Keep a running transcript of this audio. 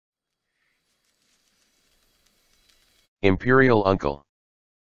Imperial Uncle.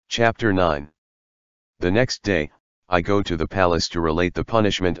 Chapter 9. The next day, I go to the palace to relate the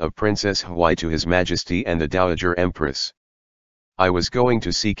punishment of Princess Huai to His Majesty and the Dowager Empress. I was going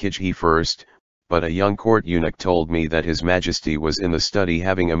to see Kijhi first, but a young court eunuch told me that His Majesty was in the study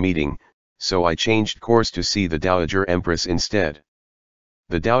having a meeting, so I changed course to see the Dowager Empress instead.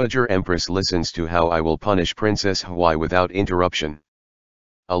 The Dowager Empress listens to how I will punish Princess Huai without interruption.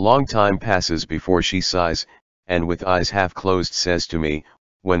 A long time passes before she sighs, and with eyes half closed says to me,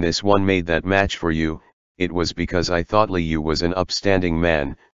 "When this one made that match for you, it was because I thought Liu was an upstanding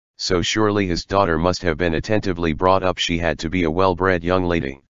man, so surely his daughter must have been attentively brought up. She had to be a well-bred young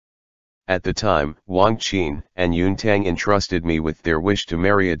lady." At the time, Wang Qin and Yun Tang entrusted me with their wish to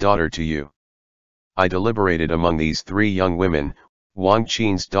marry a daughter to you. I deliberated among these three young women. Wang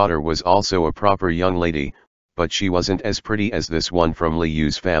Qin's daughter was also a proper young lady, but she wasn't as pretty as this one from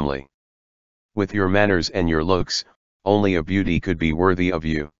Liu's family. With your manners and your looks, only a beauty could be worthy of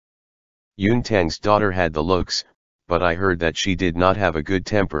you. Yun Tang's daughter had the looks, but I heard that she did not have a good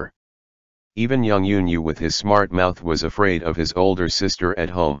temper. Even young Yun Yu with his smart mouth was afraid of his older sister at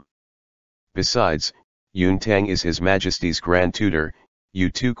home. Besides, Yun Tang is His Majesty's grand tutor. You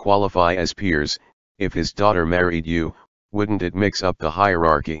two qualify as peers. If his daughter married you, wouldn't it mix up the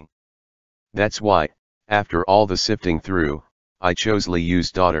hierarchy? That's why, after all the sifting through, I chose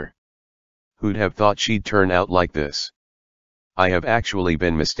Liu's daughter. Who'd have thought she'd turn out like this? I have actually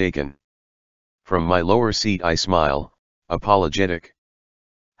been mistaken. From my lower seat I smile, apologetic.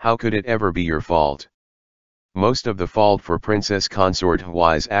 How could it ever be your fault? Most of the fault for Princess Consort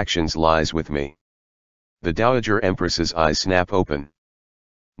Huai's actions lies with me. The Dowager Empress's eyes snap open.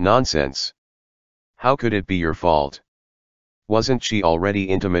 Nonsense. How could it be your fault? Wasn't she already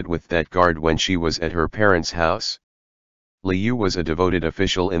intimate with that guard when she was at her parents' house? Liu was a devoted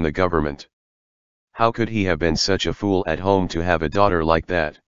official in the government. How could he have been such a fool at home to have a daughter like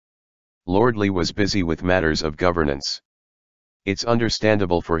that? Lord Li was busy with matters of governance. It's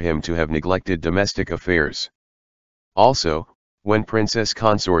understandable for him to have neglected domestic affairs. Also, when Princess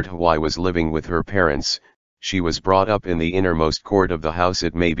Consort Huai was living with her parents, she was brought up in the innermost court of the house.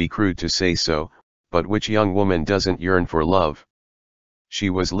 It may be crude to say so, but which young woman doesn't yearn for love? She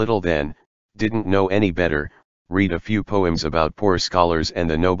was little then, didn't know any better, read a few poems about poor scholars and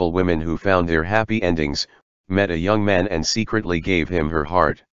the noble women who found their happy endings, met a young man and secretly gave him her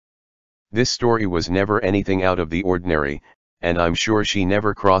heart. This story was never anything out of the ordinary, and I'm sure she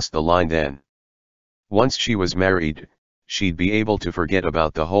never crossed the line then. Once she was married, she'd be able to forget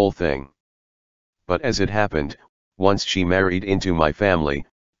about the whole thing. But as it happened, once she married into my family,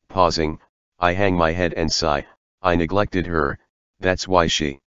 pausing, I hang my head and sigh, I neglected her, that's why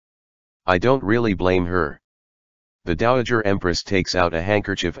I don't really blame her. The Dowager Empress takes out a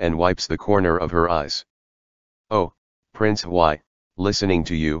handkerchief and wipes the corner of her eyes. Oh, Prince Huai, listening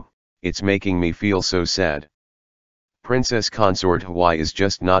to you, it's making me feel so sad. Princess Consort Huai is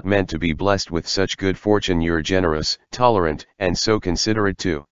just not meant to be blessed with such good fortune. You're generous, tolerant, and so considerate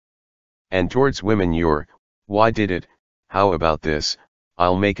too. And towards women why did it? How about this?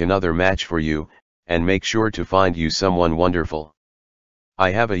 I'll make another match for you, and make sure to find you someone wonderful. I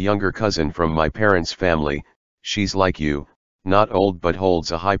have a younger cousin from my parents' family. She's like you, not old but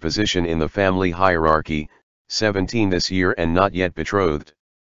holds a high position in the family hierarchy, 17 this year and not yet betrothed.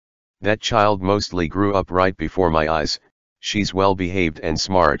 That child mostly grew up right before my eyes. She's well behaved and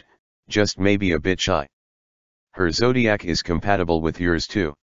smart, just maybe a bit shy. Her zodiac is compatible with yours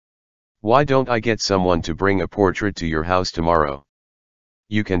too. Why don't I get someone to bring a portrait to your house tomorrow?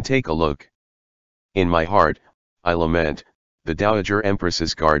 You can take a look. In my heart, I lament, the Dowager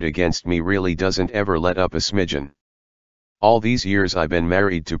Empress's guard against me really doesn't ever let up a smidgen. All these years I've been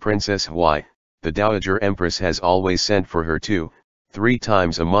married to Princess Huai, the Dowager Empress has always sent for her 2-3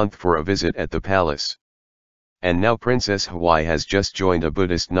 times a month for a visit at the palace. And now Princess Huai has just joined a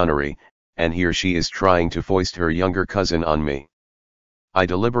Buddhist nunnery, and here she is trying to foist her younger cousin on me. I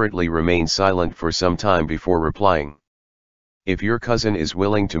deliberately remain silent for some time before replying. If your cousin is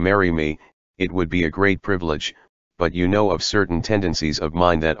willing to marry me, it would be a great privilege, but you know of certain tendencies of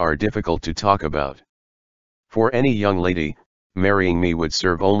mine that are difficult to talk about. For any young lady, marrying me would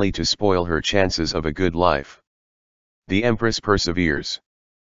serve only to spoil her chances of a good life. The Empress perseveres.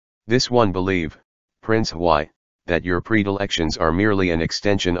 This one believe, Prince Huai, that your predilections are merely an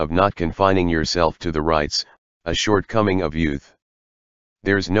extension of not confining yourself to the rites, a shortcoming of youth.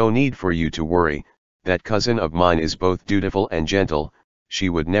 There's no need for you to worry, that cousin of mine is both dutiful and gentle, she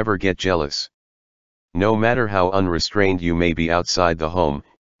would never get jealous. No matter how unrestrained you may be outside the home,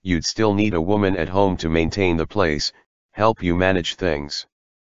 you'd still need a woman at home to maintain the place, help you manage things.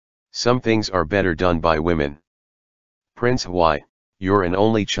 Some things are better done by women. Prince Huai, you're an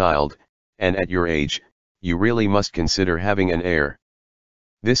only child, and at your age, you really must consider having an heir.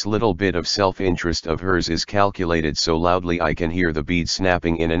 This little bit of self-interest of hers is calculated so loudly I can hear the bead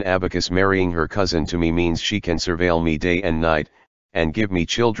snapping in an abacus. Marrying her cousin to me means she can surveil me day and night, and give me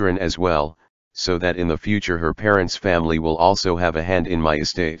children as well, so that in the future her parents' family will also have a hand in my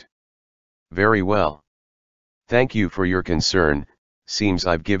estate. Very well. Thank you for your concern, seems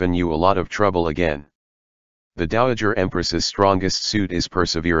I've given you a lot of trouble again. The Dowager Empress's strongest suit is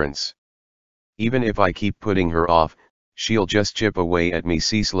perseverance. Even if I keep putting her off, she'll just chip away at me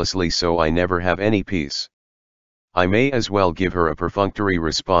ceaselessly, so I never have any peace. I may as well give her a perfunctory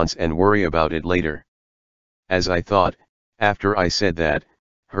response and worry about it later. As I thought, after I said that,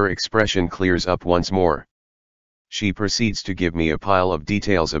 her expression clears up once more. She proceeds to give me a pile of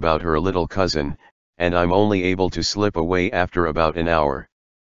details about her little cousin, and I'm only able to slip away after about an hour.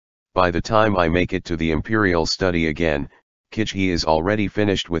 By the time I make it to the imperial study again, Kijhi is already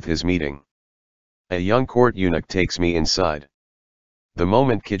finished with his meeting. A young court eunuch takes me inside. The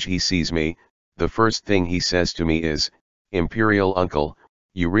moment Kijhi sees me, the first thing he says to me is, "Imperial Uncle,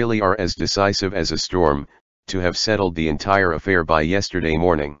 you really are as decisive as a storm, to have settled the entire affair by yesterday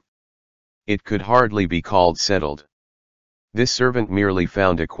morning." It could hardly be called settled. This servant merely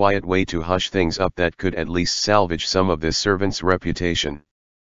found a quiet way to hush things up that could at least salvage some of this servant's reputation.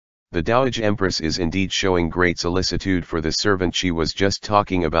 The Dowager Empress is indeed showing great solicitude for the servant. She was just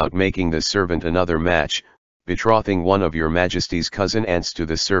talking about making the servant another match, betrothing one of your Majesty's cousin aunts to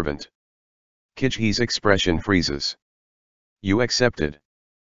the servant. Kijhi's expression freezes. You accepted?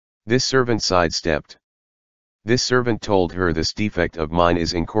 This servant sidestepped. This servant told her this defect of mine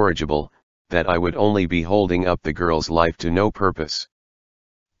is incorrigible, that I would only be holding up the girl's life to no purpose.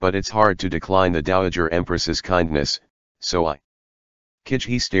 But it's hard to decline the Dowager Empress's kindness, so I.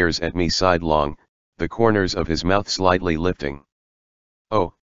 Kijhi stares at me sidelong, the corners of his mouth slightly lifting.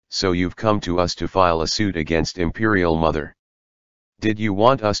 Oh, so you've come to us to file a suit against Imperial Mother. Did you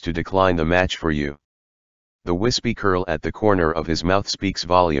want us to decline the match for you? The wispy curl at the corner of his mouth speaks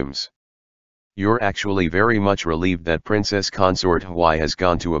volumes. You're actually very much relieved that Princess Consort Huai has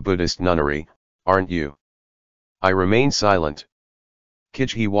gone to a Buddhist nunnery, aren't you? I remain silent.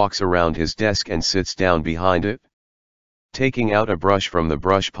 Kijhi walks around his desk and sits down behind it. Taking out a brush from the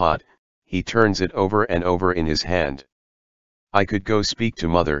brush pot, he turns it over and over in his hand. I could go speak to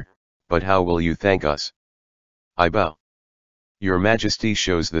Mother, but how will you thank us? I bow. Your Majesty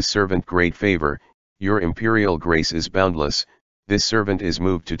shows the servant great favor, your Imperial Grace is boundless, this servant is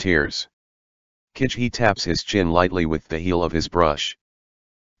moved to tears. Kijhi taps his chin lightly with the heel of his brush.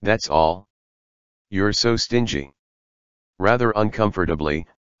 That's all? You're so stingy. Rather uncomfortably,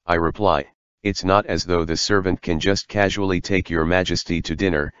 I reply, it's not as though the servant can just casually take your Majesty to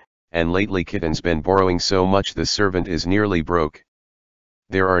dinner, and lately Kitten's been borrowing so much the servant is nearly broke.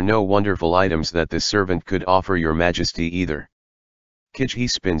 There are no wonderful items that the servant could offer your Majesty either. Kijhi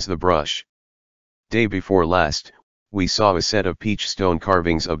spins the brush. Day before last, we saw a set of peach stone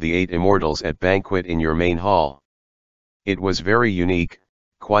carvings of the 8 immortals at banquet in your main hall. It was very unique,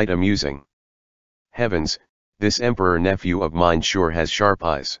 quite amusing. Heavens, this emperor nephew of mine sure has sharp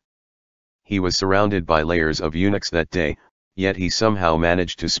eyes. He was surrounded by layers of eunuchs that day, yet he somehow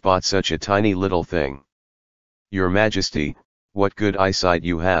managed to spot such a tiny little thing. Your Majesty, what good eyesight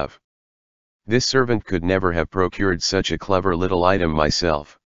you have. This servant could never have procured such a clever little item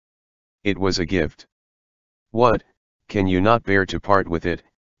myself. It was a gift. What, can you not bear to part with it,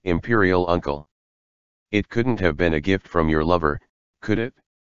 Imperial Uncle? It couldn't have been a gift from your lover, could it?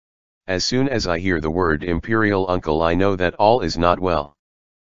 As soon as I hear the word Imperial Uncle I know that all is not well.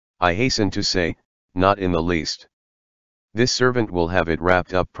 I hasten to say, not in the least. This servant will have it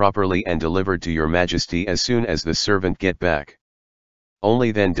wrapped up properly and delivered to your Majesty as soon as the servant get back.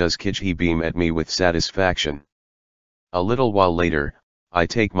 Only then does Kijhi beam at me with satisfaction. A little while later, I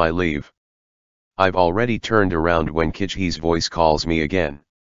take my leave. I've already turned around when Kijhi's voice calls me again.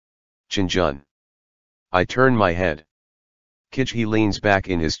 Chinjun. I turn my head. Kijhi leans back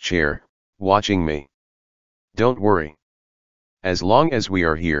in his chair, watching me. Don't worry. As long as we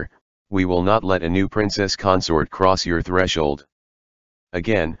are here, we will not let a new princess consort cross your threshold.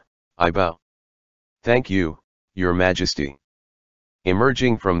 Again, I bow. Thank you, Your Majesty.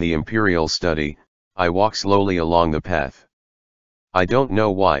 Emerging from the imperial study, I walk slowly along the path. I don't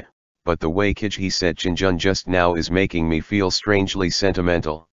know why, but the way Kijhi said Chinjun just now is making me feel strangely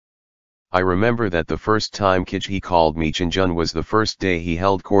sentimental. I remember that the first time Kijhi called me Chinjun was the first day he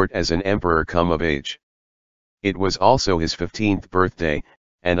held court as an emperor come of age. It was also his 15th birthday,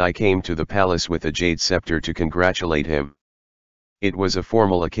 and I came to the palace with a jade scepter to congratulate him. It was a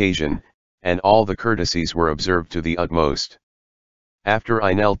formal occasion, and all the courtesies were observed to the utmost. After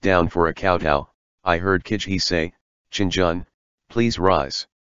I knelt down for a kowtow, I heard Kijhi say, "Chinjun, please rise."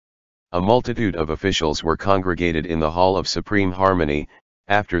 A multitude of officials were congregated in the Hall of Supreme Harmony.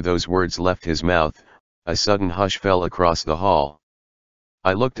 After those words left his mouth, a sudden hush fell across the hall.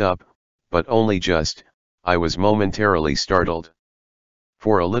 I looked up, but only just. I was momentarily startled.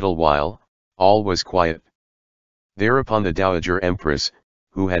 For a little while, all was quiet. Thereupon the Dowager Empress,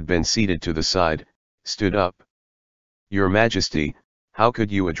 who had been seated to the side, stood up. "Your Majesty, how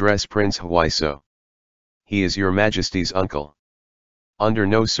could you address Prince Huai so? He is your Majesty's uncle. Under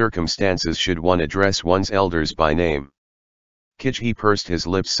no circumstances should one address one's elders by name." Kijhi pursed his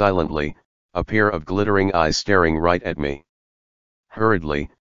lips silently, a pair of glittering eyes staring right at me. Hurriedly,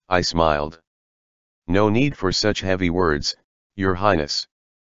 I smiled. "No need for such heavy words, Your Highness.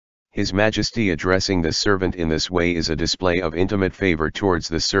 His Majesty addressing the servant in this way is a display of intimate favor towards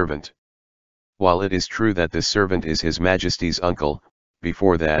the servant. While it is true that the servant is His Majesty's uncle,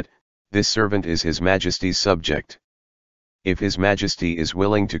 before that, this servant is His Majesty's subject. If His Majesty is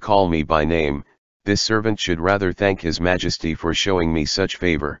willing to call me by name, this servant should rather thank His Majesty for showing me such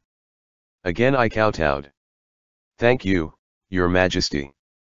favor." Again I kowtowed. "Thank you, Your Majesty."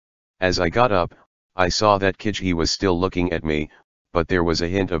 As I got up, I saw that Kijhi was still looking at me, but there was a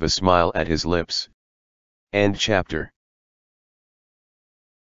hint of a smile at his lips. End chapter.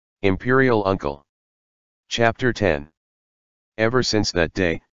 Imperial Uncle. Chapter 10. Ever since that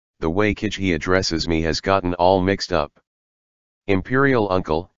day, the way Kijhi addresses me has gotten all mixed up. Imperial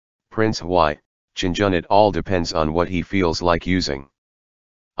Uncle, Prince Huai, Chinjun, it all depends on what he feels like using.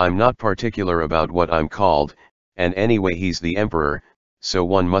 I'm not particular about what I'm called, and anyway he's the emperor, so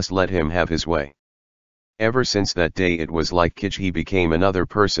one must let him have his way. Ever since that day it was like Kijhi became another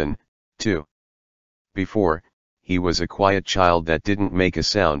person, too. Before, he was a quiet child that didn't make a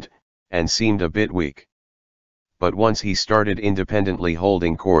sound, and seemed a bit weak. But once he started independently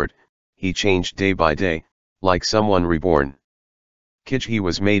holding court, he changed day by day, like someone reborn. Kijhi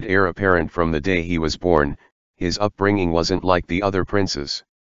was made heir apparent from the day he was born. His upbringing wasn't like the other princes.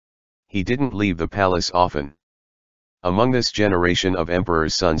 He didn't leave the palace often. Among this generation of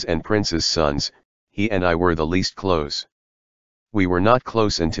emperors' sons and princes' sons, he and I were the least close. We were not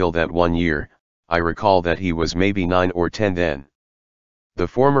close until that one year. I recall that he was maybe 9 or 10 then. The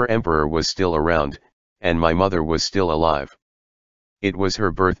former emperor was still around, and my mother was still alive. It was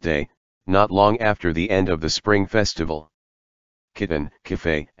her birthday, not long after the end of the spring festival. Khitan,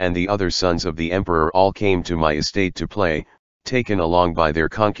 Kafei, and the other sons of the emperor all came to my estate to play, taken along by their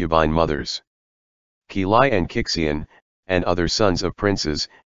concubine mothers. Qilai and Qixian, and other sons of princes,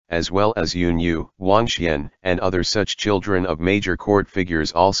 as well as Yunyu, Wangxian, and other such children of major court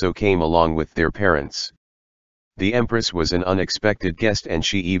figures also came along with their parents. The empress was an unexpected guest, and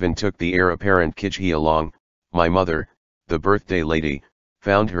she even took the heir apparent Kijhi along. My mother, the birthday lady,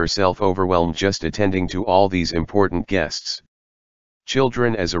 found herself overwhelmed just attending to all these important guests.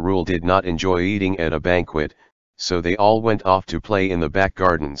 Children as a rule did not enjoy eating at a banquet, so they all went off to play in the back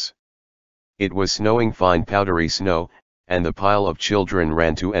gardens. It was snowing fine powdery snow, and the pile of children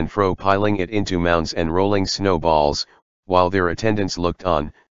ran to and fro, piling it into mounds and rolling snowballs, while their attendants looked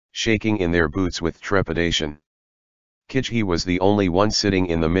on, shaking in their boots with trepidation. Kijhi was the only one sitting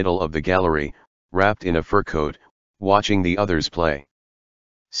in the middle of the gallery, wrapped in a fur coat, watching the others play.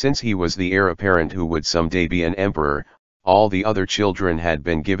 Since he was the heir apparent who would someday be an emperor, all the other children had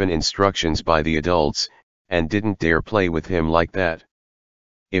been given instructions by the adults, and didn't dare play with him like that.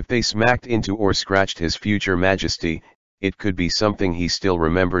 If they smacked into or scratched his future majesty, it could be something he still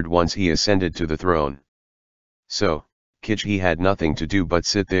remembered once he ascended to the throne. So, Kijhi had nothing to do but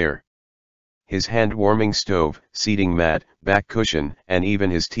sit there. His hand-warming stove, seating mat, back cushion, and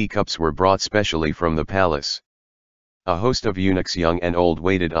even his teacups were brought specially from the palace. A host of eunuchs young and old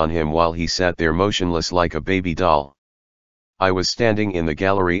waited on him while he sat there motionless like a baby doll. I was standing in the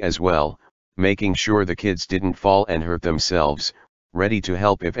gallery as well, making sure the kids didn't fall and hurt themselves, ready to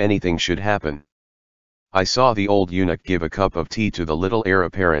help if anything should happen. I saw the old eunuch give a cup of tea to the little heir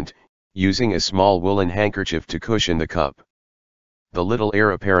apparent, using a small woolen handkerchief to cushion the cup. The little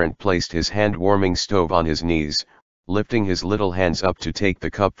heir apparent placed his hand-warming stove on his knees, lifting his little hands up to take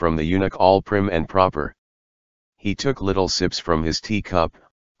the cup from the eunuch all prim and proper. He took little sips from his teacup.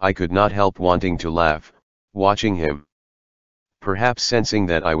 I could not help wanting to laugh, watching him. Perhaps sensing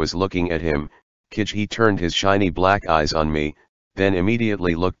that I was looking at him, Kijhi turned his shiny black eyes on me, then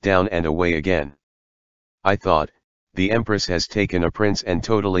immediately looked down and away again. I thought, the empress has taken a prince and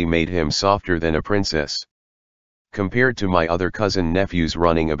totally made him softer than a princess. Compared to my other cousin nephews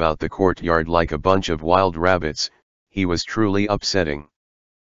running about the courtyard like a bunch of wild rabbits, he was truly upsetting.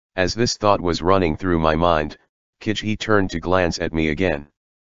 As this thought was running through my mind, Kijhi turned to glance at me again.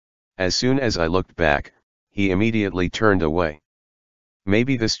 As soon as I looked back, he immediately turned away.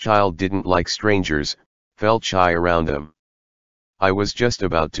 Maybe this child didn't like strangers, felt shy around them. I was just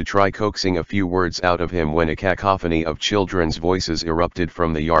about to try coaxing a few words out of him when a cacophony of children's voices erupted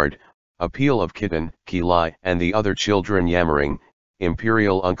from the yard, a peal of kitten, Kilai, and the other children yammering,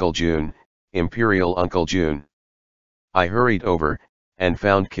 "Imperial Uncle June, Imperial Uncle June." I hurried over, and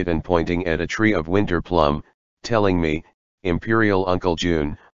found Kitten pointing at a tree of winter plum, telling me, "Imperial Uncle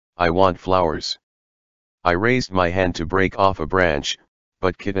June, I want flowers." I raised my hand to break off a branch,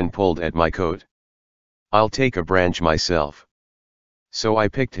 but Kitten pulled at my coat. "I'll take a branch myself." So I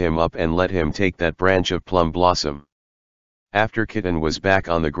picked him up and let him take that branch of plum blossom. After Kitten was back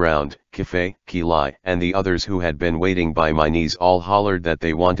on the ground, Kifei, Kilai, and the others who had been waiting by my knees all hollered that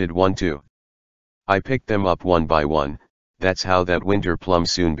they wanted one too. I picked them up one by one. That's how that winter plum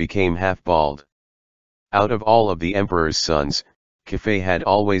soon became half-bald. Out of all of the emperor's sons, Kifei had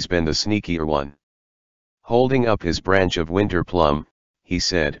always been the sneakier one. Holding up his branch of winter plum, he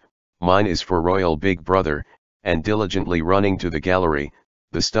said, "Mine is for royal big brother," and diligently running to the gallery,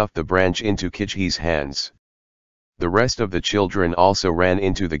 stuffed the branch into Kijhi's hands. The rest of the children also ran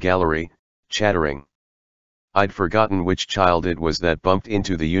into the gallery, chattering. I'd forgotten which child it was that bumped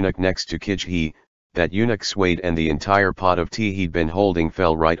into the eunuch next to Kijhi. That eunuch swayed and the entire pot of tea he'd been holding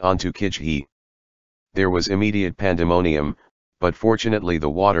fell right onto Kijhi. There was immediate pandemonium, but fortunately the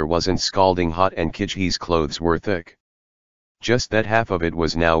water wasn't scalding hot and Kijhi's clothes were thick. Just that half of it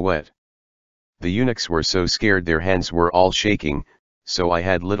was now wet. The eunuchs were so scared their hands were all shaking, so I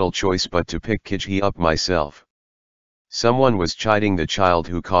had little choice but to pick Kijhi up myself. Someone was chiding the child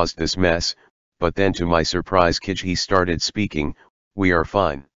who caused this mess, but then to my surprise Kijhi started speaking, "We are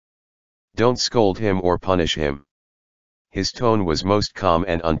fine. Don't scold him or punish him." His tone was most calm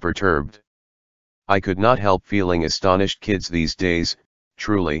and unperturbed. I could not help feeling astonished kids these days,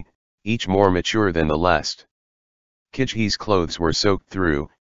 truly, each more mature than the last. Kijhi's clothes were soaked through,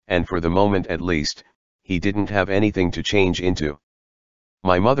 and for the moment at least, he didn't have anything to change into.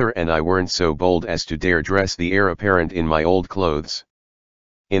 My mother and I weren't so bold as to dare dress the heir apparent in my old clothes.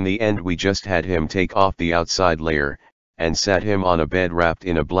 In the end we just had him take off the outside layer, and sat him on a bed wrapped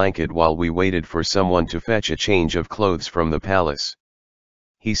in a blanket while we waited for someone to fetch a change of clothes from the palace.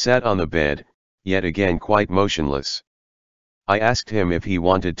 He sat on the bed, yet again quite motionless. I asked him if he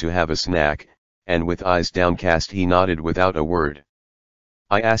wanted to have a snack, and with eyes downcast he nodded without a word.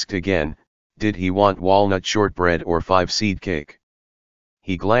 I asked again, did he want walnut shortbread or 5-seed cake?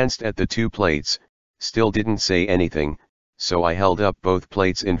 He glanced at the two plates, still didn't say anything, so I held up both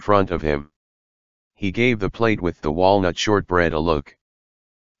plates in front of him. He gave the plate with the walnut shortbread a look.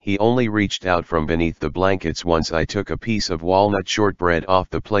 He only reached out from beneath the blankets once I took a piece of walnut shortbread off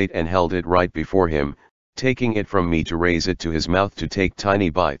the plate and held it right before him, taking it from me to raise it to his mouth to take tiny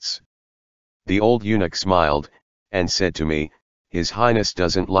bites. The old eunuch smiled, and said to me, "His Highness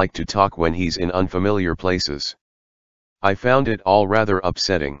doesn't like to talk when he's in unfamiliar places." I found it all rather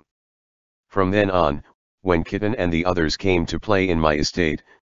upsetting. From then on, when Kitten and the others came to play in my estate,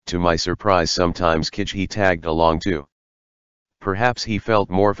 to my surprise sometimes Kijhi tagged along too. Perhaps he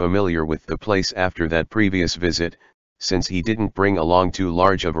felt more familiar with the place after that previous visit, since he didn't bring along too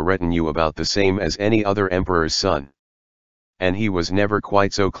large of a retinue about the same as any other emperor's son. And he was never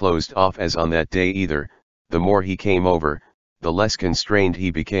quite so closed off as on that day either. The more he came over, the less constrained he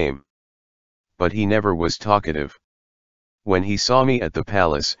became. But he never was talkative. When he saw me at the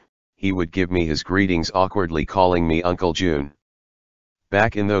palace, he would give me his greetings awkwardly calling me Uncle June.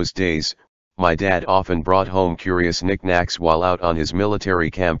 Back in those days, my dad often brought home curious knickknacks while out on his military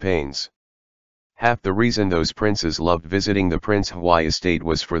campaigns. Half the reason those princes loved visiting the Prince Huai estate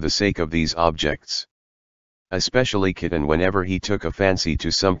was for the sake of these objects. Especially Kitten. Whenever he took a fancy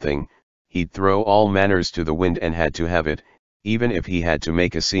to something, he'd throw all manners to the wind and had to have it, even if he had to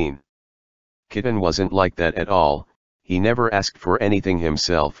make a scene. Kitten wasn't like that at all. He never asked for anything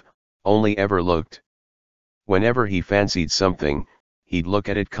himself, only ever looked. Whenever he fancied something, he'd look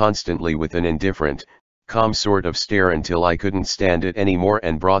at it constantly with an indifferent, calm sort of stare until I couldn't stand it anymore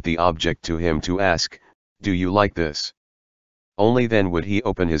and brought the object to him to ask, "Do you like this?" Only then would he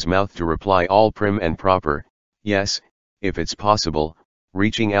open his mouth to reply all prim and proper, "Yes, if it's possible,"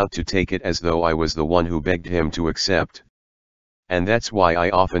 reaching out to take it as though I was the one who begged him to accept. And that's why I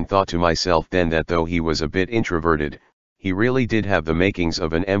often thought to myself then that though he was a bit introverted, he really did have the makings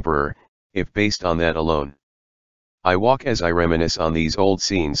of an emperor, if based on that alone. I walk as I reminisce on these old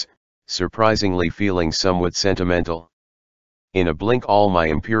scenes, surprisingly feeling somewhat sentimental. In a blink all my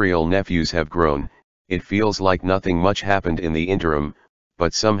imperial nephews have grown. It feels like nothing much happened in the interim,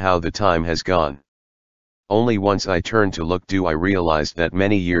 but somehow the time has gone. Only once I turn to look do I realize that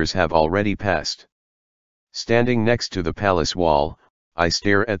many years have already passed. Standing next to the palace wall, I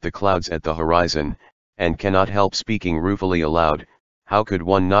stare at the clouds at the horizon, and cannot help speaking ruefully aloud. How could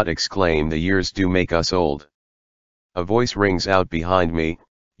one not exclaim, the years do make us old? A voice rings out behind me,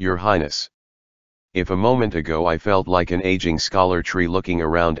 Your Highness. If a moment ago I felt like an aging scholar tree looking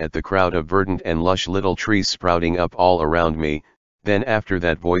around at the crowd of verdant and lush little trees sprouting up all around me, then after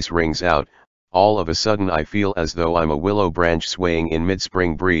that voice rings out, all of a sudden I feel as though I'm a willow branch swaying in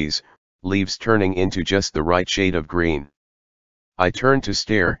mid-spring breeze, leaves turning into just the right shade of green. I turn to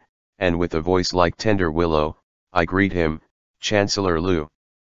stare, and with a voice like tender willow, I greet him, Chancellor Lu.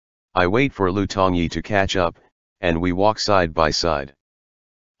 I wait for Lu Tongyi to catch up, and we walk side by side.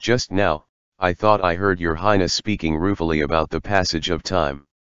 Just now, I thought I heard Your Highness speaking ruefully about the passage of time.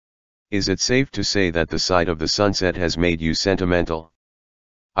 Is it safe to say that the sight of the sunset has made you sentimental?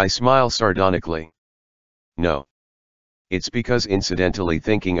 I smile sardonically. No. It's because incidentally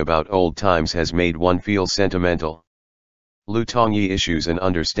thinking about old times has made one feel sentimental. Lu Tongyi issues an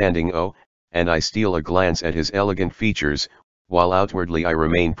understanding "oh," and I steal a glance at his elegant features, while outwardly I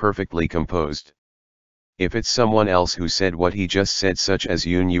remain perfectly composed. If it's someone else who said what he just said, such as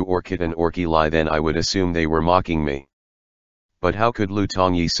Yun Yu or Kitten or Ki Lai, then I would assume they were mocking me. But how could Lu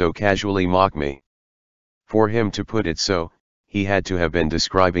Tongyi so casually mock me? For him to put it so, he had to have been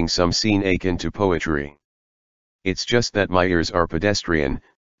describing some scene akin to poetry. It's just that my ears are pedestrian,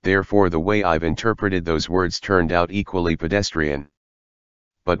 therefore the way I've interpreted those words turned out equally pedestrian.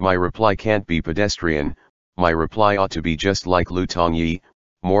 But my reply can't be pedestrian, my reply ought to be just like Lu Tongyi,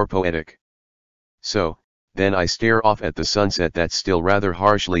 more poetic. So, then I stare off at the sunset that's still rather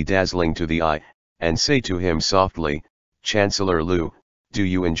harshly dazzling to the eye, and say to him softly, Chancellor Lu, do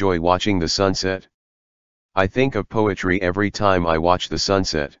you enjoy watching the sunset? I think of poetry every time I watch the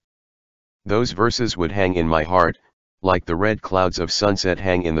sunset. Those verses would hang in my heart, like the red clouds of sunset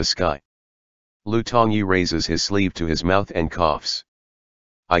hang in the sky. Lu Tongyi raises his sleeve to his mouth and coughs.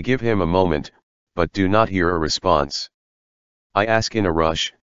 I give him a moment, but do not hear a response. I ask in a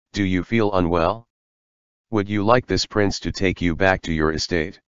rush, do you feel unwell? Would you like this prince to take you back to your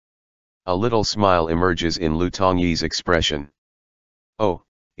estate? A little smile emerges in Lu Tongyi's expression. Oh,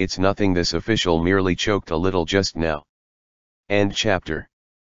 it's nothing, this official merely choked a little just now. End chapter.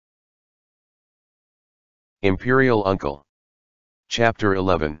 Imperial Uncle. Chapter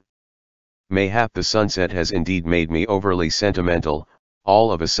 11. Mayhap the sunset has indeed made me overly sentimental.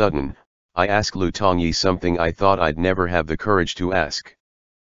 All of a sudden, I ask Lu Tongyi something I thought I'd never have the courage to ask.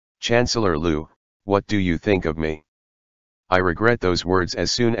 Chancellor Lu, what do you think of me? I regret those words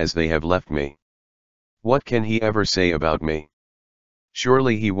as soon as they have left me. What can he ever say about me?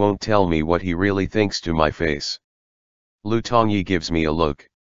 Surely he won't tell me what he really thinks to my face. Lu Tongyi gives me a look.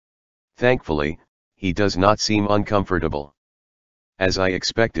 Thankfully, he does not seem uncomfortable. As I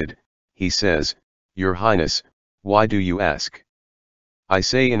expected, he says, Your Highness, why do you ask? I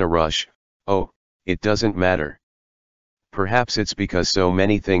say in a rush, oh, it doesn't matter. Perhaps it's because so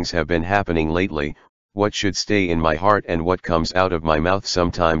many things have been happening lately, what should stay in my heart and what comes out of my mouth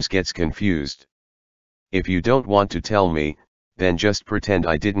sometimes gets confused. If you don't want to tell me, then just pretend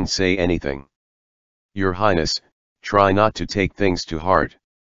I didn't say anything. Your Highness, try not to take things to heart.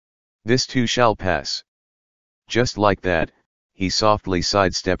 This too shall pass. Just like that, he softly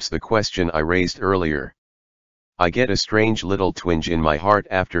sidesteps the question I raised earlier. I get a strange little twinge in my heart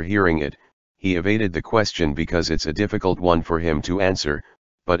after hearing it. He evaded the question because it's a difficult one for him to answer,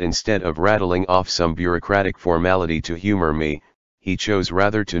 but instead of rattling off some bureaucratic formality to humor me, he chose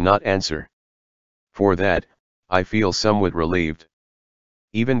rather to not answer. For that, I feel somewhat relieved.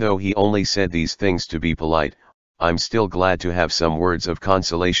 Even though he only said these things to be polite, I'm still glad to have some words of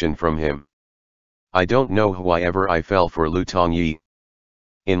consolation from him. I don't know why ever I fell for Lu Tongyi.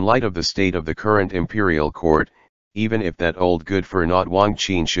 In light of the state of the current imperial court, even if that old good-for-naught Wang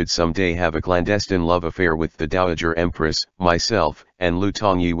Qin should someday have a clandestine love affair with the Dowager Empress, myself and Lu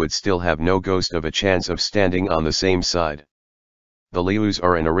Tongyi would still have no ghost of a chance of standing on the same side. The Lius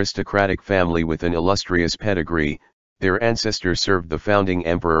are an aristocratic family with an illustrious pedigree. Their ancestor served the founding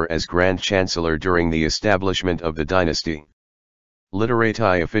emperor as Grand Chancellor during the establishment of the dynasty.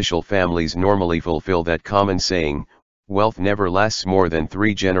 Literati official families normally fulfill that common saying, wealth never lasts more than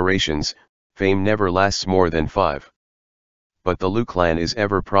 3 generations, fame never lasts more than 5. But the Lu clan is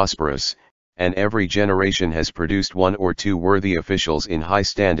ever prosperous, and every generation has produced 1 or 2 worthy officials in high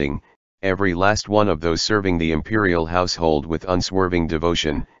standing, every last one of those serving the imperial household with unswerving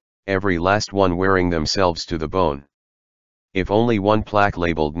devotion, every last one wearing themselves to the bone. If only one plaque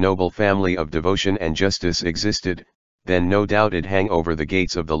labeled noble family of devotion and justice existed, then no doubt it'd hang over the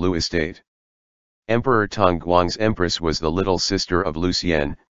gates of the Lu estate. Emperor Tongguang's empress was the little sister of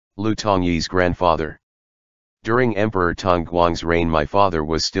Lucien, Lu Tongyi's grandfather. During Emperor Tongguang's reign my father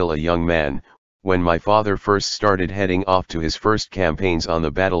was still a young man. When my father first started heading off to his first campaigns on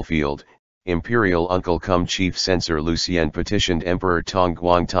the battlefield, Imperial Uncle cum Chief Censor Lucien petitioned Emperor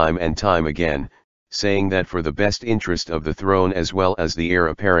Tongguang time and time again, saying that for the best interest of the throne as well as the heir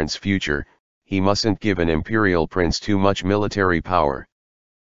apparent's future, he mustn't give an imperial prince too much military power.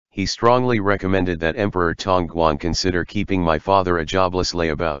 He strongly recommended that Emperor Tongguang consider keeping my father a jobless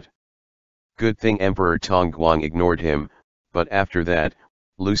layabout. Good thing Emperor Tongguang ignored him, but after that,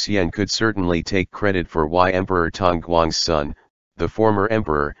 Lucien could certainly take credit for why Emperor Tongguang's son, the former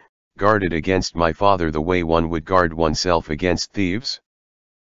emperor, guarded against my father the way one would guard oneself against thieves.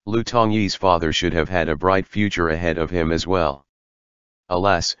 Lu Tongyi's father should have had a bright future ahead of him as well.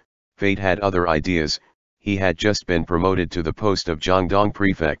 Alas, fate had other ideas. He had just been promoted to the post of Jiangdong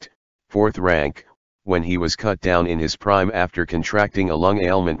prefect, 4th rank, when he was cut down in his prime after contracting a lung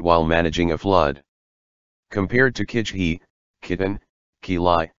ailment while managing a flood. Compared to Kijhe, Khitan,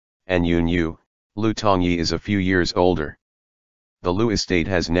 Qilai, and Yunyu, Lu Tongyi is a few years older. The Lu estate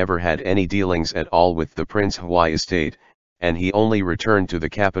has never had any dealings at all with the Prince Huai estate, and he only returned to the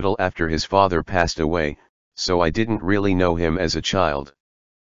capital after his father passed away, so I didn't really know him as a child.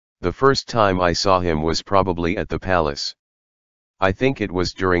 The first time I saw him was probably at the palace. I think it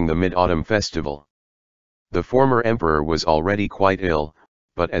was during the Mid-Autumn Festival. The former emperor was already quite ill,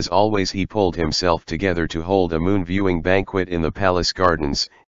 but as always he pulled himself together to hold a moon-viewing banquet in the palace gardens,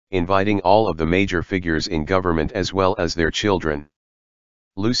 inviting all of the major figures in government as well as their children.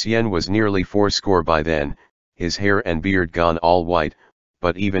 Lucien was nearly 80 by then, his hair and beard gone all white,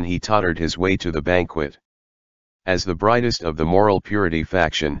 but even he tottered his way to the banquet. As the brightest of the moral purity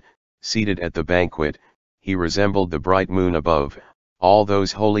faction, seated at the banquet, he resembled the bright moon above. All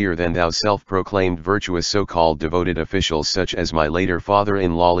those holier-than-thou self-proclaimed virtuous so-called devoted officials such as my later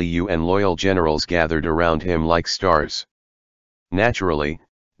father-in-law Liu and loyal generals gathered around him like stars. Naturally,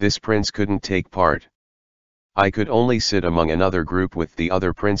 this prince couldn't take part. I could only sit among another group with the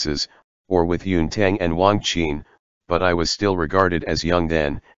other princes, or with Yun Tang and Wang Qin, but I was still regarded as young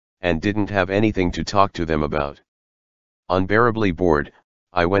then, and didn't have anything to talk to them about. Unbearably bored,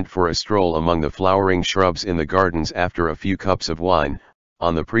 I went for a stroll among the flowering shrubs in the gardens after a few cups of wine,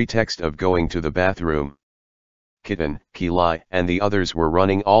 on the pretext of going to the bathroom. Khitan, Qilai and the others were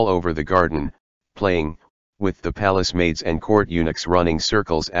running all over the garden, playing, with the palace maids and court eunuchs running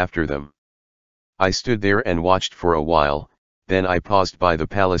circles after them. I stood there and watched for a while, then I paused by the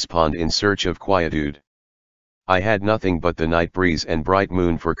palace pond in search of quietude. I had nothing but the night breeze and bright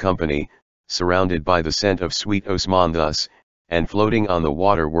moon for company, surrounded by the scent of sweet osman thus, and floating on the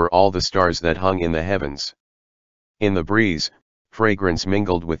water were all the stars that hung in the heavens. In the breeze, fragrance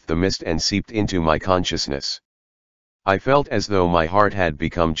mingled with the mist and seeped into my consciousness. I felt as though my heart had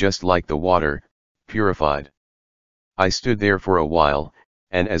become just like the water, purified. I stood there for a while,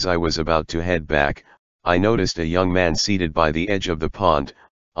 and as I was about to head back, I noticed a young man seated by the edge of the pond,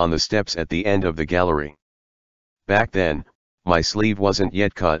 on the steps at the end of the gallery. Back then, my sleeve wasn't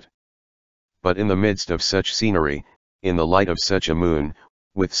yet cut. But in the midst of such scenery, in the light of such a moon,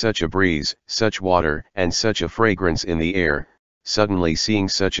 with such a breeze, such water and such a fragrance in the air, suddenly seeing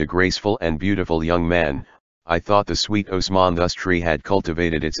such a graceful and beautiful young man, I thought the sweet osman thus tree had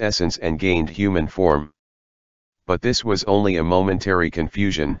cultivated its essence and gained human form. But this was only a momentary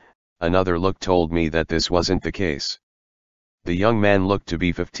confusion. Another look told me that this wasn't the case. The young man looked to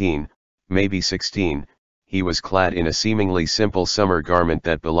be 15, maybe 16, he was clad in a seemingly simple summer garment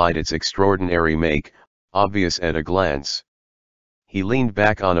that belied its extraordinary make, obvious at a glance. He leaned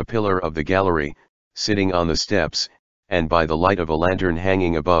back on a pillar of the gallery, sitting on the steps, and by the light of a lantern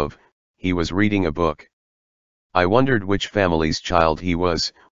hanging above, he was reading a book. I wondered which family's child he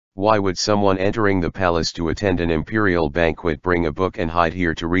was. Why would someone entering the palace to attend an imperial banquet bring a book and hide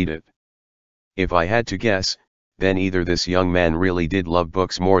here to read it? If I had to guess, then either this young man really did love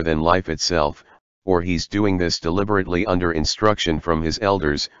books more than life itself, or he's doing this deliberately under instruction from his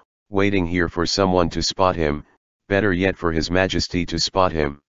elders, waiting here for someone to spot him, better yet for His Majesty to spot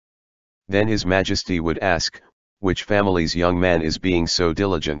him. Then His Majesty would ask, which family's young man is being so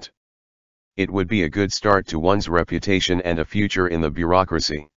diligent? It would be a good start to one's reputation and a future in the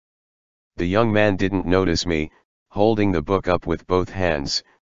bureaucracy. The young man didn't notice me, holding the book up with both hands.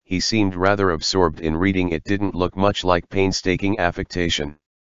 He seemed rather absorbed in reading. It didn't look much like painstaking affectation.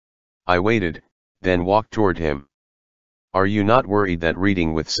 I waited, then walked toward him. Are you not worried that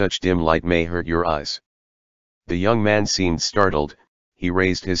reading with such dim light may hurt your eyes? The young man seemed startled. He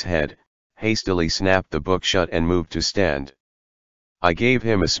raised his head, hastily snapped the book shut and moved to stand. I gave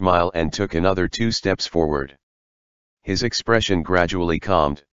him a smile and took another 2 steps forward. His expression gradually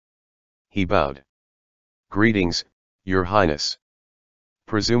calmed. He bowed. "Greetings, Your Highness.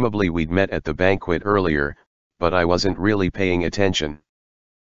 Presumably we'd met at the banquet earlier, but I wasn't really paying attention."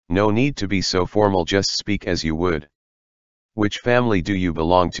 "No need to be so formal, just speak as you would. Which family do you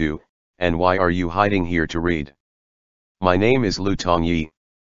belong to, and why are you hiding here to read?" "My name is Lu Tongyi.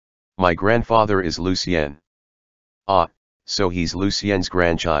 My grandfather is Lucien." "Ah, so he's Lucien's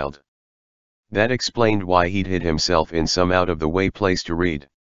grandchild." That explained why he'd hid himself in some out-of-the-way place to read.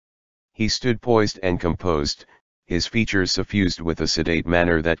 He stood poised and composed, his features suffused with a sedate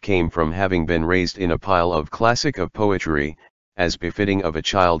manner that came from having been raised in a pile of classic of poetry, as befitting of a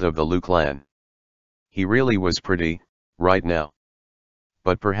child of the Lu clan. He really was pretty, right now.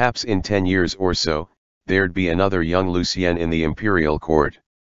 But perhaps in 10 years or so, there'd be another young Lucien in the imperial court.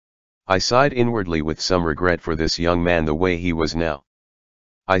 I sighed inwardly with some regret for this young man the way he was now.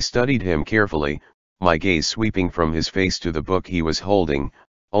 I studied him carefully, my gaze sweeping from his face to the book he was holding,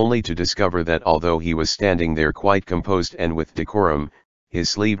 only to discover that although he was standing there quite composed and with decorum, his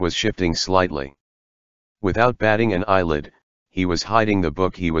sleeve was shifting slightly. Without batting an eyelid, he was hiding the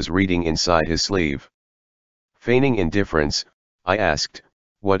book he was reading inside his sleeve. Feigning indifference, I asked,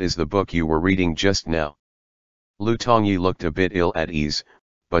 "What is the book you were reading just now?" Lu Tongyi looked a bit ill at ease,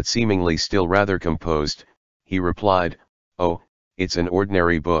 but seemingly still rather composed. He replied, "Oh, it's an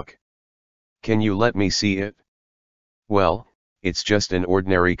ordinary book. Can you let me see it?" "Well, it's just an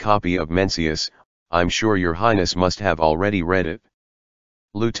ordinary copy of Mencius. I'm sure Your Highness must have already read it."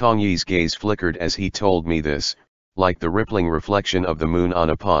 Lu Tongyi's gaze flickered as he told me this, like the rippling reflection of the moon on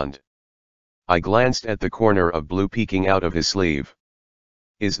a pond. I glanced at the corner of blue peeking out of his sleeve.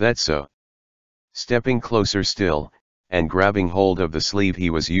 "Is that so?" Stepping closer still, and grabbing hold of the sleeve he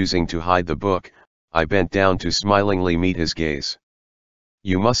was using to hide the book, I bent down to smilingly meet his gaze.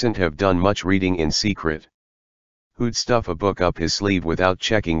 "You mustn't have done much reading in secret. Who'd stuff a book up his sleeve without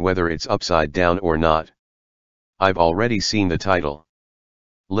checking whether it's upside down or not? I've already seen the title."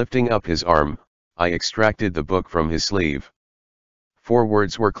 Lifting up his arm, I extracted the book from his sleeve. 4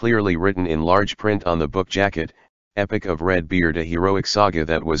 words were clearly written in large print on the book jacket: Epic of Red Beard, a heroic saga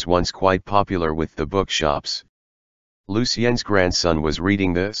that was once quite popular with the bookshops. Lucien's grandson was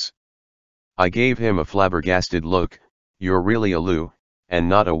reading this? I gave him a flabbergasted look. "You're really a Lu, and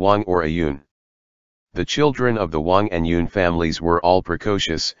not a Wang or a Yun." The children of the Wang and Yun families were all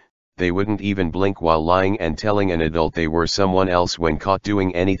precocious, they wouldn't even blink while lying and telling an adult they were someone else when caught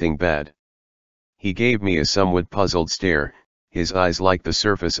doing anything bad. He gave me a somewhat puzzled stare, his eyes like the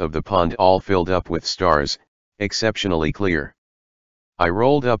surface of the pond all filled up with stars, exceptionally clear. I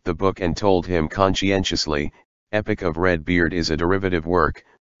rolled up the book and told him conscientiously, "Epic of Red Beard is a derivative work,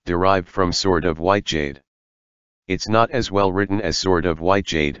 derived from Sword of White Jade. It's not as well written as Sword of White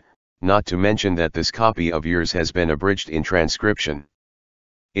Jade, not to mention that this copy of yours has been abridged in transcription.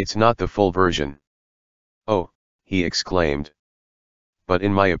 It's not the full version." "Oh," he exclaimed. "But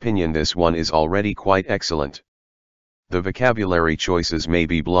in my opinion this one is already quite excellent. The vocabulary choices may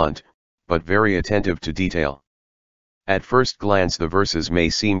be blunt, but very attentive to detail. At first glance the verses may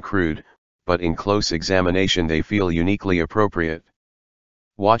seem crude, but in close examination they feel uniquely appropriate."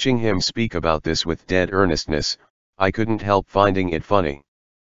 Watching him speak about this with dead earnestness, I couldn't help finding it funny.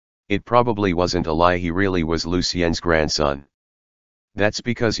 It probably wasn't a lie, he really was Lucien's grandson. "That's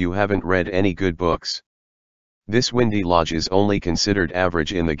because you haven't read any good books. This Windy Lodge is only considered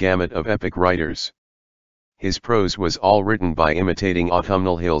average in the gamut of epic writers. His prose was all written by imitating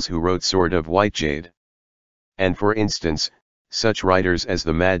Autumnal Hills, who wrote Sword of White Jade. And for instance, such writers as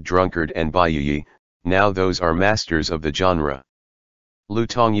the Mad Drunkard and Baiyi, now those are masters of the genre." Lu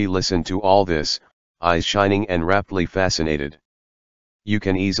Tongyi listened to all this, eyes shining and raptly fascinated. "You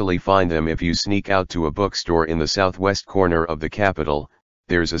can easily find them if you sneak out to a bookstore in the southwest corner of the capital.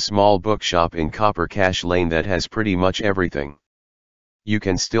 There's a small bookshop in Copper Cash Lane that has pretty much everything. You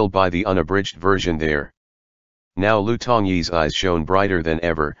can still buy the unabridged version there." Now Lu Tongyi's eyes shone brighter than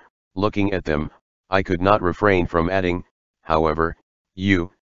ever. Looking at them, I could not refrain from adding, "However,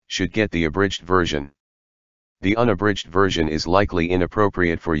 you should get the abridged version. The unabridged version is likely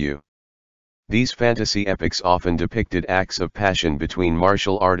inappropriate for you. These fantasy epics often depicted acts of passion between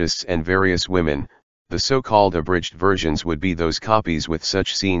martial artists and various women. The so-called abridged versions would be those copies with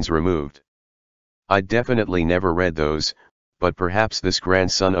such scenes removed. I'd definitely never read those, but perhaps this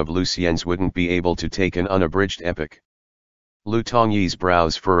grandson of Lucien's wouldn't be able to take an unabridged epic." Lu Tongyi's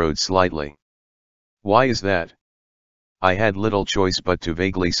brows furrowed slightly. "Why is that?" I had little choice but to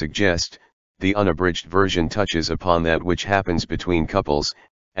vaguely suggest, "The unabridged version touches upon that which happens between couples,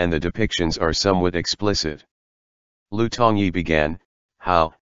 and the depictions are somewhat explicit. Lu Tongyi began,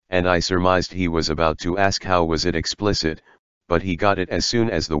 how, and I surmised he was about to ask how was it explicit, but he got it as soon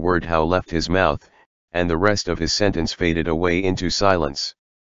as the word how left his mouth, and the rest of his sentence faded away into silence.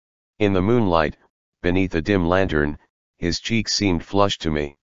 In the moonlight, beneath a dim lantern, his cheeks seemed flushed to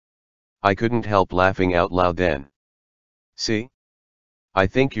me. I couldn't help laughing out loud then. See? I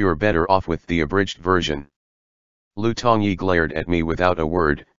think you're better off with the abridged version. Lu Tongyi glared at me without a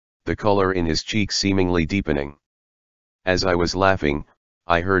word, the color in his cheeks seemingly deepening. As I was laughing,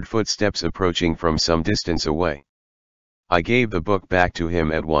 I heard footsteps approaching from some distance away. I gave the book back to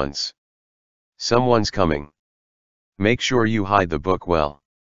him at once. Someone's coming. Make sure you hide the book well.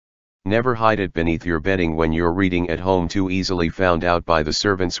 Never hide it beneath your bedding when you're reading at home, too easily found out by the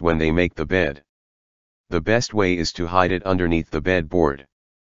servants when they make the bed. The best way is to hide it underneath the bedboard.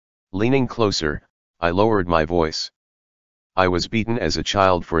 Leaning closer, I lowered my voice. I was beaten as a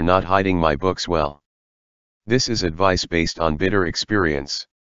child for not hiding my books well. This is advice based on bitter experience.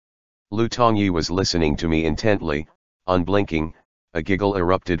 Lu Tongyi was listening to me intently, unblinking. A giggle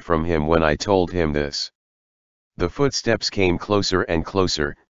erupted from him when I told him this. The footsteps came closer and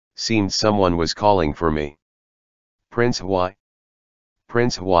closer, seemed someone was calling for me. Prince Huai?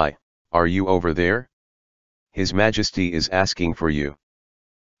 Prince Huai, are you over there? His Majesty is asking for you.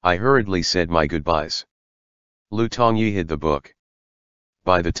 I hurriedly said my goodbyes. Lu Tongyi hid the book.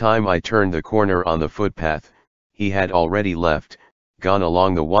 By the time I turned the corner on the footpath, he had already left, gone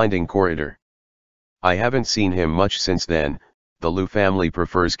along the winding corridor. I haven't seen him much since then. The Lu family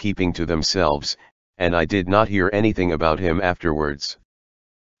prefers keeping to themselves, and I did not hear anything about him afterwards.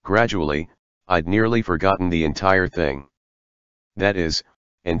 Gradually, I'd nearly forgotten the entire thing. That is,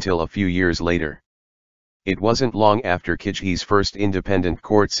 until a few years later. It wasn't long after Kijhe's first independent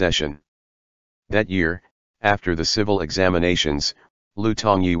court session. That year, after the civil examinations, Lu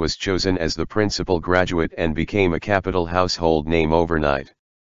Tongyi was chosen as the principal graduate and became a capital household name overnight.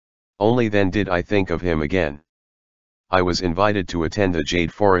 Only then did I think of him again. I was invited to attend the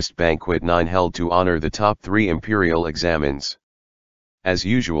Jade Forest Banquet 9 held to honor the top 3 imperial examines. As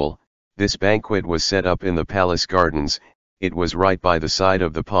usual, this banquet was set up in the palace gardens. It was right by the side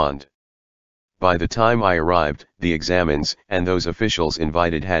of the pond. By the time I arrived, the examines and those officials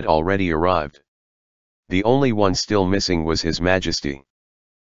invited had already arrived. The only one still missing was His Majesty.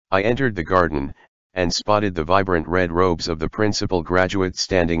 I entered the garden, and spotted the vibrant red robes of the principal graduate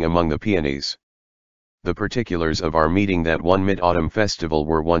standing among the peonies. The particulars of our meeting that one mid-autumn festival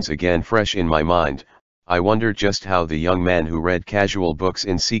were once again fresh in my mind. I wondered just how the young man who read casual books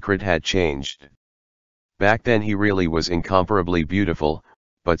in secret had changed. Back then he really was incomparably beautiful,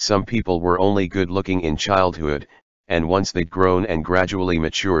 but some people were only good-looking in childhood, and once they'd grown and gradually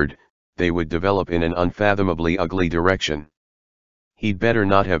matured, they would develop in an unfathomably ugly direction. He'd better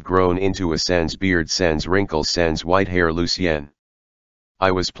not have grown into a sans beard, sans wrinkles, sans white hair Lucien.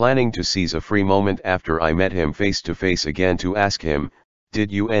 I was planning to seize a free moment after I met him face to face again to ask him,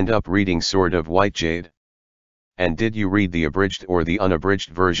 did you end up reading Sword of White Jade? And did you read the abridged or the unabridged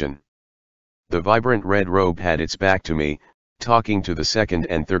version? The vibrant red robe had its back to me, talking to the second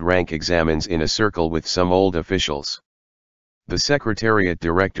and third rank examines in a circle with some old officials. The secretariat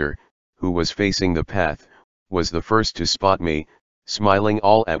director, who was facing the path, was the first to spot me, smiling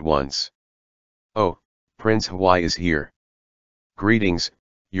all at once. Oh, Prince Huai is here. Greetings,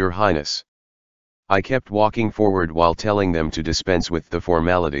 Your Highness. I kept walking forward while telling them to dispense with the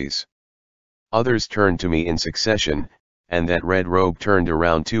formalities. Others turned to me in succession, and that red robe turned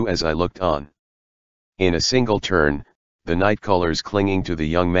around too as I looked on. In a single turn, the night colors clinging to the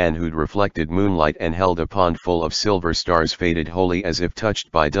young man who'd reflected moonlight and held a pond full of silver stars faded wholly as if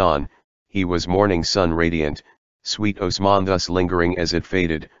touched by dawn. He was morning sun radiant, sweet Osman thus lingering as it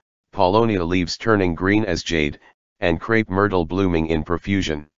faded, Paulownia leaves turning green as jade, and crepe myrtle blooming in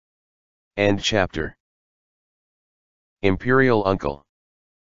profusion. End chapter. Imperial Uncle.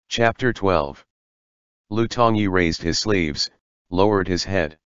 Chapter 12. Lu Tongyi raised his sleeves, lowered his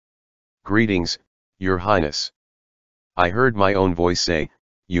head. Greetings, Your Highness. I heard my own voice say,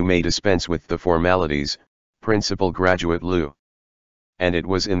 you may dispense with the formalities, Principal Graduate Lu. And it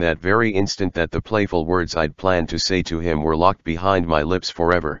was in that very instant that the playful words I'd planned to say to him were locked behind my lips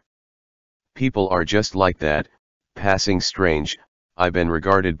forever. People are just like that, passing strange. I've been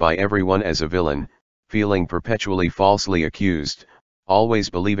regarded by everyone as a villain, feeling perpetually falsely accused, always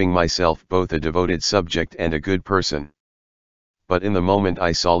believing myself both a devoted subject and a good person. But in the moment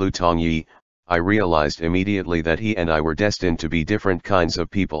I saw Lu Tongyi, I realized immediately that he and I were destined to be different kinds of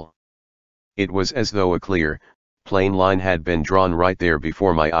people. It was as though a clear, plain line had been drawn right there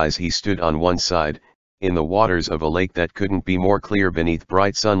before my eyes. He stood on one side, in the waters of a lake that couldn't be more clear beneath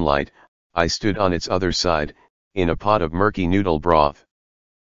bright sunlight. I stood on its other side, in a pot of murky noodle broth.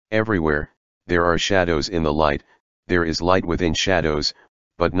 Everywhere, there are shadows in the light, there is light within shadows,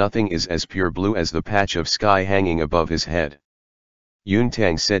 but nothing is as pure blue as the patch of sky hanging above his head. Yun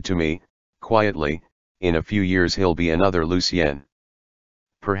Tang said to me, quietly, in a few years he'll be another Lucien.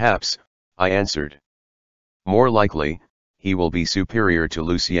 Perhaps, I answered. More likely, he will be superior to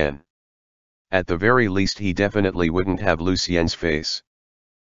Lucien. At the very least he definitely wouldn't have Lucien's face.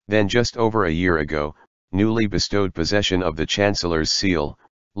 Then just over a year ago, newly bestowed possession of the Chancellor's seal,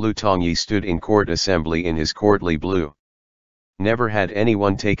 Lu Tongyi stood in court assembly in his courtly blue. Never had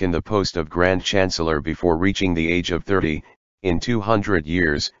anyone taken the post of Grand Chancellor before reaching the age of 30, in 200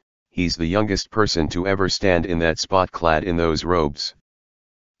 years, he's the youngest person to ever stand in that spot clad in those robes.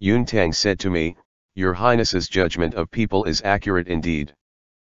 Yun Tang said to me, Your Highness's judgment of people is accurate indeed.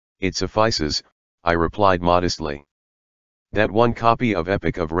 It suffices, I replied modestly. That one copy of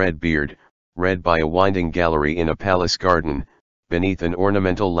Epic of Red Beard, read by a winding gallery in a palace garden, beneath an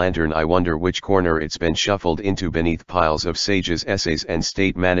ornamental lantern, I wonder which corner it's been shuffled into beneath piles of sages' essays and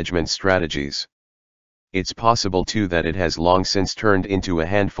state management strategies. It's possible too that it has long since turned into a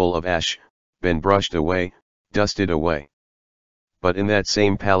handful of ash, been brushed away, dusted away. But in that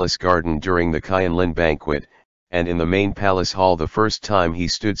same palace garden during the Qianlin banquet, and in the main palace hall the first time he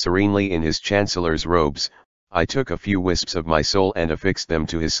stood serenely in his chancellor's robes, I took a few wisps of my soul and affixed them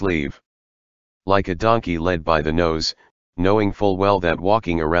to his sleeve. Like a donkey led by the nose, knowing full well that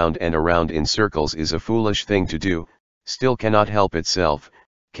walking around and around in circles is a foolish thing to do, still cannot help itself,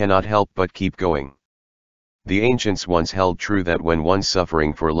 cannot help but keep going. The ancients once held true that when one's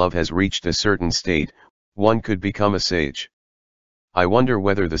suffering for love has reached a certain state, one could become a sage. I wonder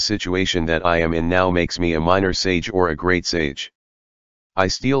whether the situation that I am in now makes me a minor sage or a great sage. I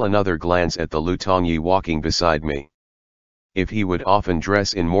steal another glance at the Lu Tongyi walking beside me. If he would often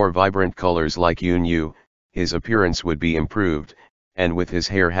dress in more vibrant colors like Yun Yu, his appearance would be improved, and with his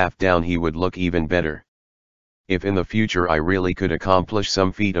hair half down he would look even better. If in the future I really could accomplish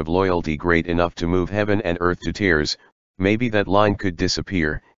some feat of loyalty great enough to move heaven and earth to tears, maybe that line could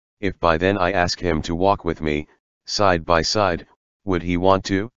disappear. If by then I ask him to walk with me, side by side, would he want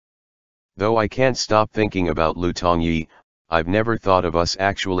to? Though I can't stop thinking about Lu Tongyi, I've never thought of us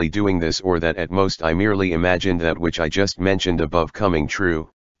actually doing this, or that at most I merely imagined that which I just mentioned above coming true,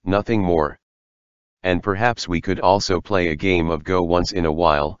 nothing more. And perhaps we could also play a game of Go once in a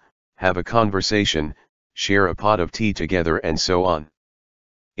while, have a conversation, share a pot of tea together and so on.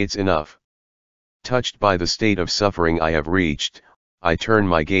 It's enough. Touched by the state of suffering I have reached, I turn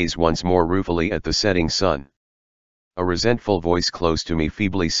my gaze once more ruefully at the setting sun. A resentful voice close to me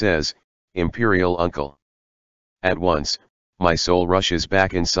feebly says, Imperial Uncle. At once, my soul rushes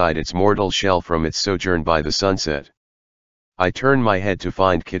back inside its mortal shell from its sojourn by the sunset. I turn my head to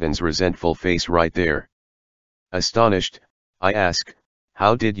find Kitten's resentful face right there. Astonished, I ask,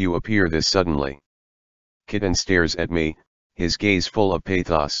 how did you appear this suddenly? Kitten stares at me, his gaze full of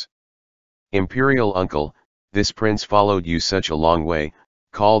pathos. Imperial Uncle, this prince followed you such a long way,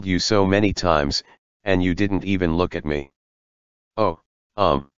 called you so many times, and you didn't even look at me. Oh,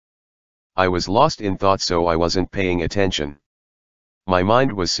 I was lost in thought, so I wasn't paying attention. My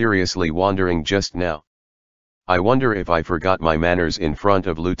mind was seriously wandering just now. I wonder if I forgot my manners in front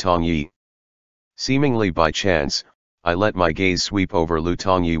of Lu Tongyi. Seemingly by chance, I let my gaze sweep over Lu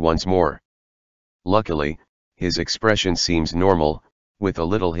Tongyi once more. Luckily, his expression seems normal, with a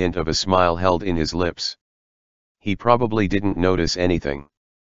little hint of a smile held in his lips. He probably didn't notice anything.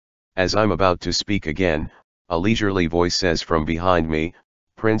 As I'm about to speak again, a leisurely voice says from behind me,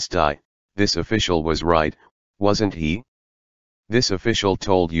 Prince Dai, this official was right, wasn't he? This official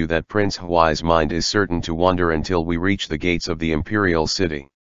told you that Prince Huai's mind is certain to wander until we reach the gates of the imperial city.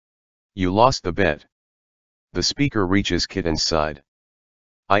 You lost the bet. The speaker reaches Kitten's side.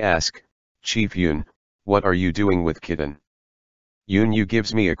 I ask, Chief Yun, what are you doing with Kitten? Yun Yu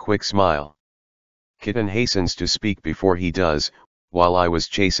gives me a quick smile. Kitten hastens to speak before he does, while I was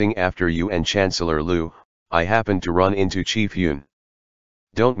chasing after you and Chancellor Lu, I happened to run into Chief Yun.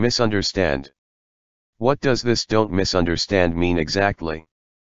 Don't misunderstand. What does this don't misunderstand mean exactly?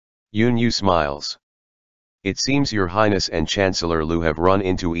 Yun Yu smiles. It seems Your Highness and Chancellor Lu have run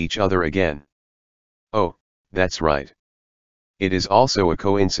into each other again. Oh, that's right. It is also a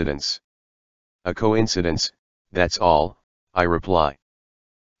coincidence. A coincidence, that's all, I reply.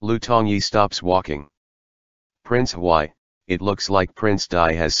 Lu Tongyi stops walking. Prince Huai, it looks like Prince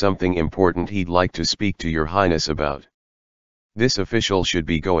Dai has something important he'd like to speak to Your Highness about. This official should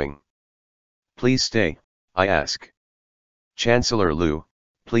be going. Please stay, I ask. Chancellor Lu,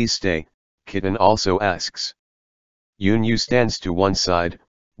 please stay, Kitten also asks. Yun Yu stands to one side,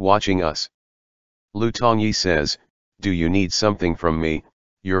 watching us. Lu Tongyi says, do you need something from me,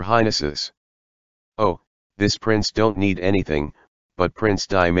 your highnesses? Oh, this prince don't need anything, but Prince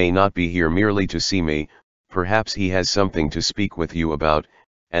Dai may not be here merely to see me, perhaps he has something to speak with you about,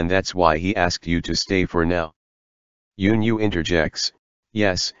 and that's why he asked you to stay for now. Yun Yu interjects,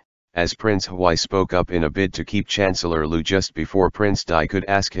 yes, as Prince Huai spoke up in a bid to keep Chancellor Lu just before Prince Dai could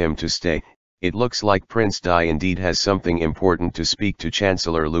ask him to stay, it looks like Prince Dai indeed has something important to speak to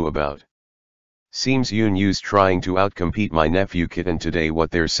Chancellor Lu about. Seems Yun Yu's trying to outcompete my nephew Kitten today.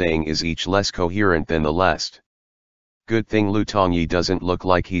 What they're saying is each less coherent than the last. Good thing Lu Tongyi doesn't look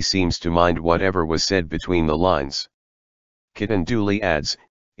like he seems to mind whatever was said between the lines. Kitten duly adds,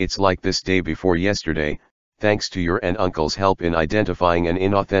 it's like this day before yesterday, thanks to your and uncle's help in identifying an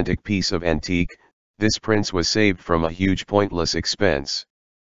inauthentic piece of antique, this prince was saved from a huge pointless expense.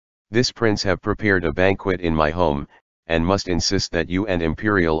 This prince have prepared a banquet in my home, and must insist that you and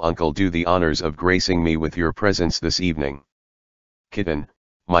Imperial Uncle do the honors of gracing me with your presence this evening. Kitten,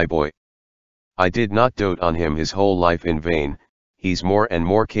 my boy. I did not dote on him his whole life in vain, he's more and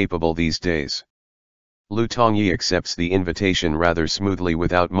more capable these days. Lu Tongyi accepts the invitation rather smoothly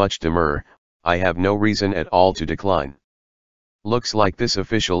without much demur, I have no reason at all to decline. Looks like this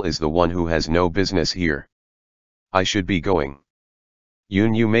official is the one who has no business here. I should be going.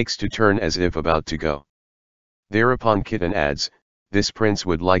 Yun Yu makes to turn as if about to go. Thereupon Kitten adds, this prince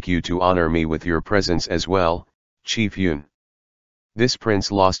would like you to honor me with your presence as well, Chief Yun. This prince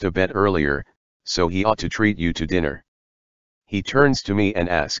lost a bet earlier, so he ought to treat you to dinner. He turns to me and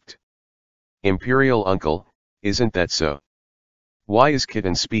asked. Imperial Uncle, isn't that so? Why is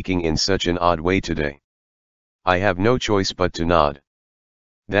Kitten speaking in such an odd way today? I have no choice but to nod.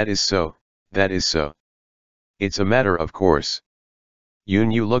 That is so, that is so. It's a matter of course.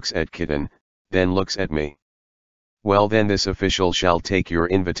 Yun Yu looks at Kitten, then looks at me. Well then this official shall take your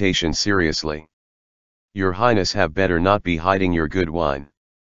invitation seriously. Your Highness have better not be hiding your good wine.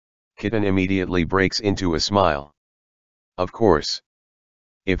 Kitten immediately breaks into a smile. Of course.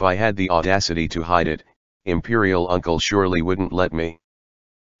 If I had the audacity to hide it, Imperial Uncle surely wouldn't let me.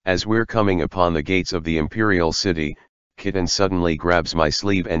 As we're coming upon the gates of the Imperial City, Kitten suddenly grabs my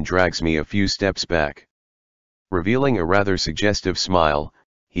sleeve and drags me a few steps back. Revealing a rather suggestive smile,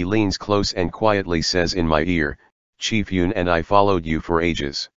 he leans close and quietly says in my ear, Chief Yun and I followed you for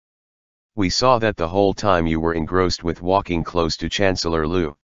ages. We saw that the whole time you were engrossed with walking close to Chancellor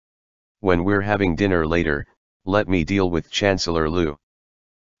Lu. When we're having dinner later, let me deal with Chancellor Lu.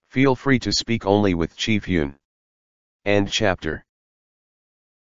 Feel free to speak only with Chief Yun. End chapter.